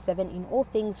read, verse 7, in all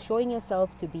things showing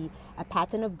yourself to be a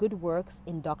pattern of good works,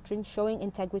 in doctrine showing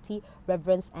integrity,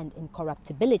 reverence, and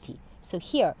incorruptibility. So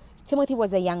here, Timothy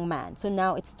was a young man. So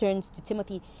now it turns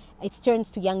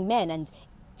to young men. And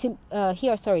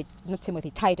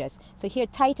Titus. So here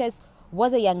Titus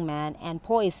was a young man, and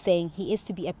Paul is saying he is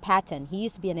to be a pattern. He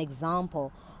is to be an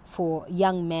example for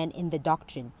young men in the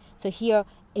doctrine. So here,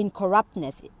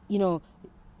 incorruptness,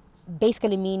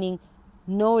 basically meaning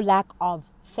no lack of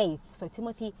faith. So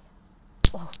Timothy,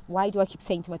 why do I keep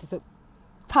saying Timothy? So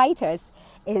Titus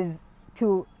is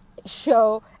to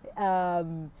show,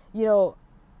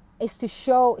 is to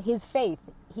show his faith.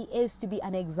 He is to be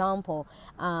an example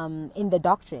in the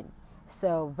doctrine.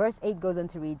 So verse 8 goes on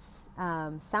to read,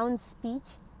 sound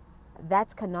speech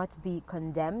that cannot be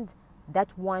condemned,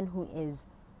 that one who is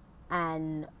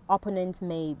an opponent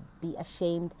may be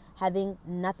ashamed, having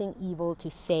nothing evil to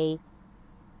say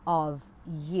of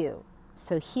you.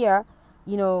 So here,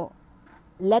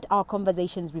 let our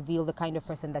conversations reveal the kind of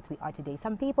person that we are today.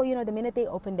 Some people, the minute they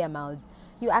open their mouths,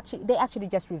 they actually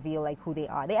just reveal like who they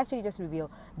are. They actually just reveal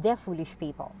they're foolish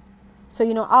people. So,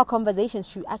 our conversations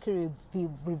should actually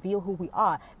reveal who we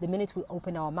are the minute we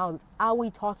open our mouths. Are we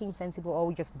talking sensible, or are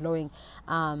we just blowing,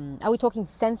 are we talking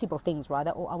sensible things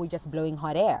rather, or are we just blowing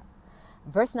hot air?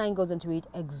 Verse 9 goes on to read,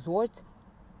 exhort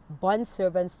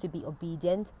bondservants to be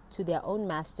obedient to their own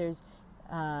masters,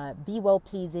 be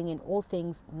well-pleasing in all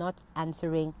things, not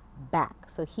answering back.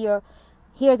 So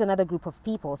here's another group of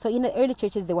people. So in the early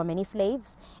churches, there were many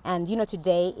slaves. And,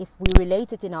 today, if we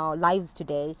relate it in our lives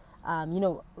today,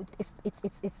 it's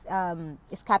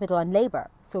capital on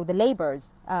labor. So the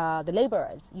laborers,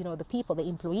 the people, the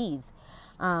employees,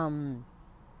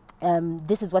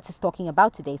 this is what it's talking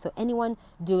about today. So anyone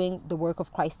doing the work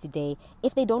of Christ today,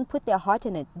 if they don't put their heart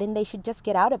in it, then they should just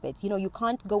get out of it. You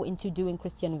can't go into doing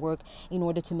Christian work in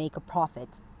order to make a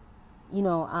profit.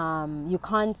 You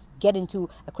can't get into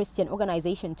a Christian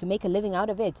organization to make a living out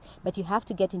of it, but you have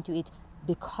to get into it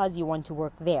because you want to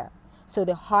work there. So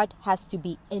the heart has to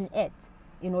be in it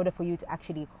in order for you to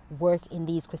actually work in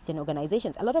these Christian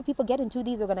organizations. A lot of people get into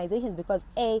these organizations because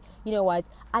I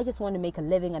just want to make a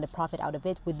living and a profit out of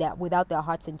it without their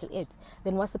hearts into it.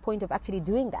 Then what's the point of actually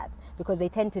doing that? Because they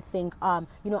tend to think, I've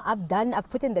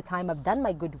put in the time, I've done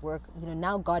my good work,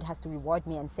 now God has to reward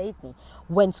me and save me.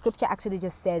 When Scripture actually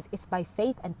just says it's by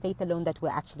faith and faith alone that we're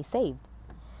actually saved.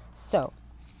 So,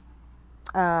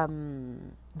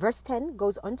 verse 10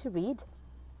 goes on to read,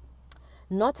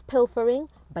 not pilfering,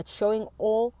 but showing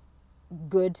all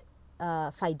good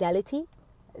fidelity,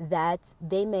 that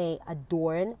they may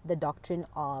adorn the doctrine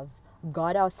of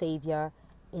God our Savior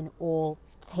in all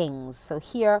things. So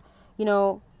here,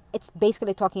 it's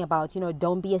basically talking about,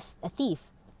 don't be a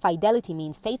thief. Fidelity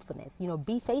means faithfulness.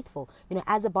 Be faithful,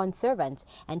 as a bond servant.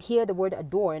 And here the word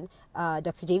adorn,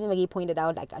 Dr. J.V. McGee pointed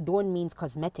out, like, adorn means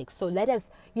cosmetics. So let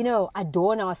us,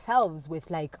 adorn ourselves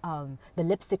with, like, the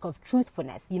lipstick of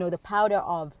truthfulness, the powder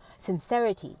of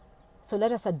sincerity. So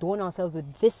let us adorn ourselves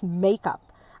with this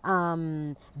makeup,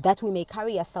 that we may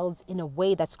carry ourselves in a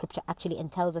way that Scripture actually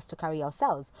entails us to carry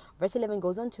ourselves. Verse 11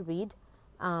 goes on to read,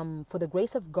 for the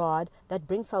grace of God that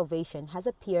brings salvation has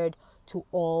appeared to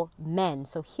all men.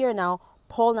 So here now,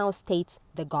 Paul now states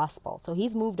the gospel. So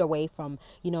he's moved away from,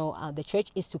 the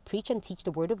church is to preach and teach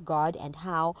the word of God, and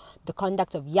how the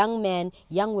conduct of young men,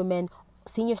 young women,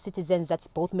 senior citizens, that's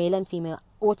both male and female,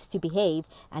 ought to behave.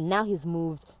 And now he's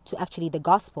moved to actually the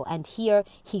gospel. And here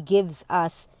he gives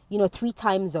us, 3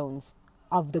 time zones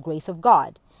of the grace of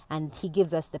God. And he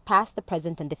gives us the past, the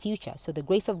present, and the future. So the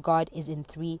grace of God is in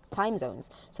 3 time zones.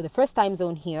 So the first time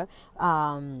zone here,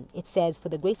 it says, for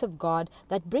the grace of God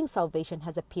that brings salvation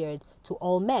has appeared to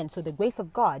all men. So the grace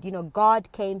of God, God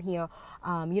came here,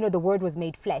 the word was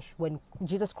made flesh when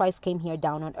Jesus Christ came here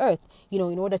down on earth, in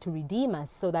order to redeem us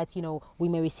so that, we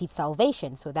may receive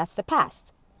salvation. So that's the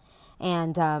past.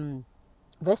 And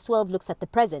verse 12 looks at the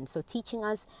present. So teaching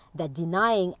us that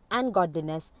denying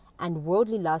ungodliness and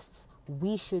worldly lusts,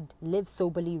 we should live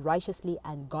soberly, righteously,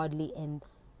 and godly in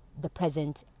the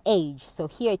present age. So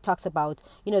here it talks about,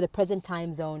 the present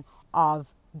time zone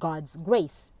of God's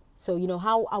grace. So,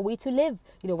 how are we to live?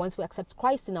 Once we accept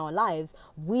Christ in our lives,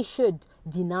 we should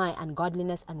deny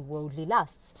ungodliness and worldly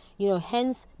lusts.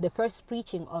 Hence the first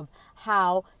preaching of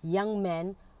how young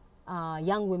men,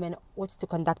 young women ought to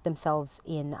conduct themselves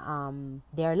in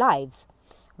their lives.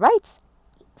 Right?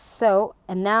 So,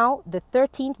 and now the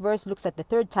 13th verse looks at the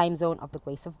third time zone of the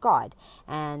grace of God.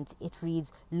 And it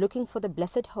reads, looking for the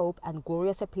blessed hope and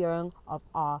glorious appearing of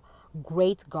our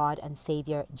great God and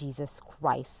Savior, Jesus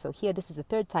Christ. So here, this is the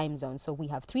third time zone. So we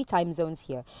have 3 time zones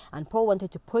here. And Paul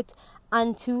wanted to put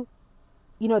unto,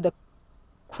 the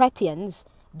Cretans,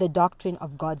 the doctrine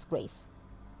of God's grace.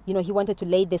 He wanted to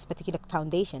lay this particular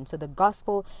foundation. So the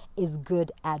gospel is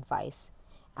good advice.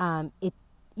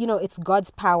 It's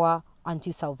God's power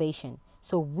unto salvation.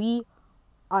 So we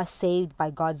are saved by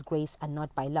God's grace and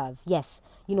not by love. Yes,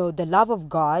 the love of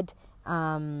God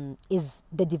is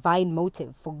the divine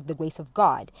motive for the grace of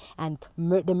God, and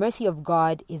the mercy of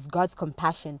God is God's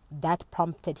compassion that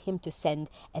prompted him to send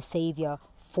a savior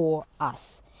for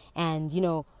us. And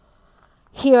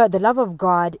here the love of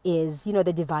God is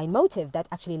the divine motive that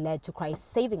actually led to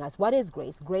Christ saving us. What is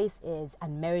grace? Grace is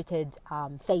unmerited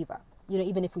favor,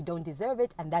 even if we don't deserve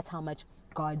it, and that's how much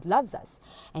God loves us.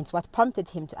 And it's what prompted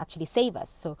him to actually save us.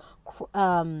 So,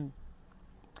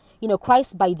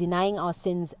 Christ, by denying our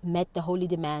sins, met the holy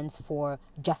demands for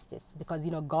justice. Because,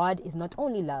 God is not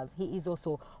only love, he is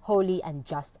also holy and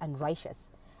just and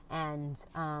righteous. And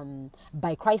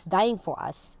by Christ dying for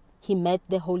us, he met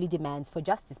the holy demands for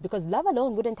justice. Because love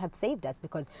alone wouldn't have saved us.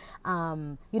 Because,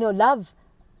 love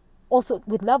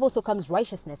also comes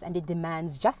righteousness, and it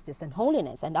demands justice and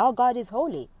holiness. And our God is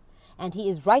holy. And he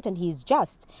is right and he is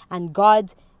just. And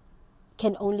God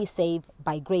can only save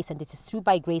by grace. And it is through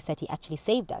by grace that he actually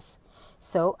saved us.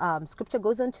 So scripture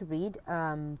goes on to read,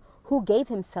 who gave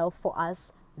himself for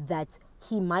us that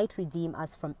he might redeem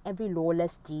us from every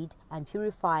lawless deed and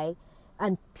purify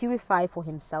for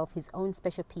himself his own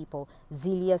special people,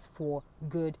 zealous for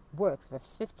good works.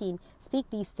 Verse 15, speak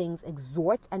these things,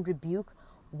 exhort and rebuke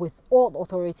with all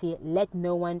authority, let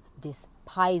no one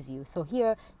despise you. So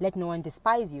here, let no one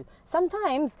despise you.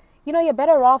 Sometimes, you're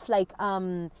better off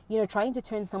trying to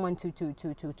turn someone to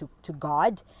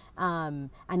God, and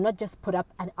not just put up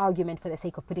an argument for the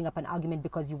sake of putting up an argument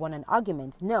because you won an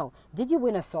argument. No. Did you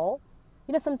win a soul?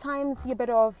 Sometimes you're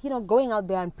better off, going out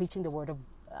there and preaching the word of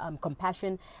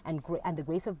compassion and the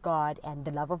grace of God and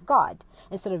the love of God,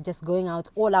 instead of just going out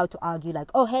all out to argue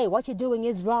like, oh, hey, what you're doing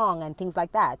is wrong and things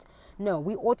like that. No,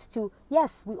 we ought to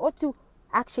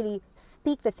actually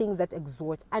speak the things that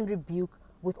exhort and rebuke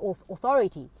with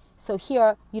authority. So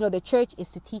here, the church is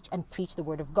to teach and preach the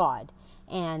word of God.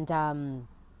 And the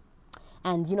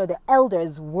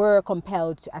elders were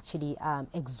compelled to actually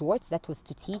exhort, that was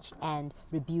to teach and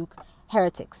rebuke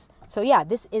heretics. So yeah,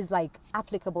 this is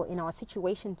applicable in our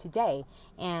situation today,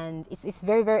 and it's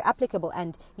very, very applicable.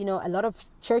 And a lot of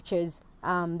churches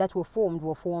that were formed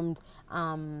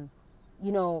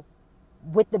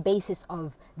with the basis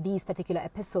of these particular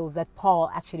epistles that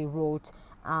Paul actually wrote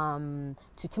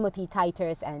to Timothy,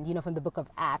 Titus, and from the book of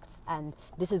Acts. And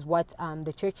this is what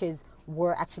the churches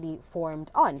were actually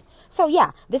formed on. So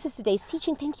yeah, this is today's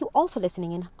teaching. Thank you all for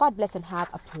listening, and God bless and have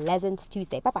a pleasant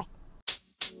Tuesday. Bye bye.